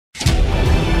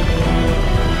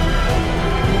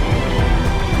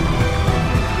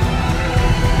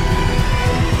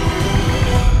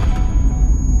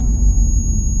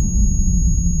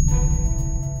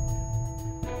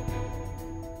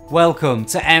Welcome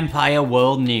to Empire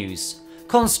World News.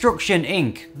 Construction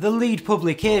Inc., the lead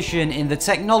publication in the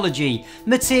technology,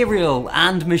 material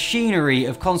and machinery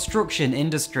of construction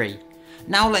industry.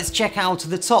 Now let's check out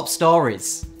the top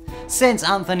stories. St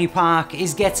Anthony Park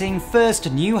is getting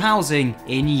first new housing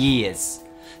in years.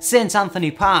 St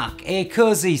Anthony Park, a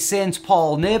cosy St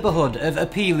Paul neighbourhood of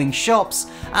appealing shops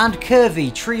and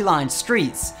curvy tree-lined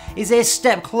streets, is a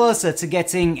step closer to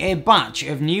getting a batch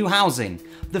of new housing,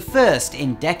 the first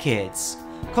in decades.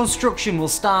 Construction will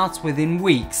start within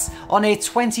weeks on a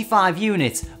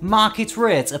 25-unit market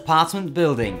rate apartment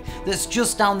building that's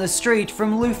just down the street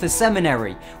from Luther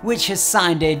Seminary, which has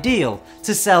signed a deal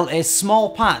to sell a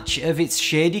small patch of its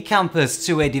shady campus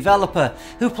to a developer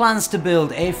who plans to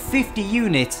build a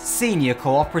 50-unit senior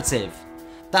cooperative.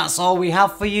 That's all we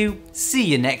have for you. See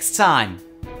you next time.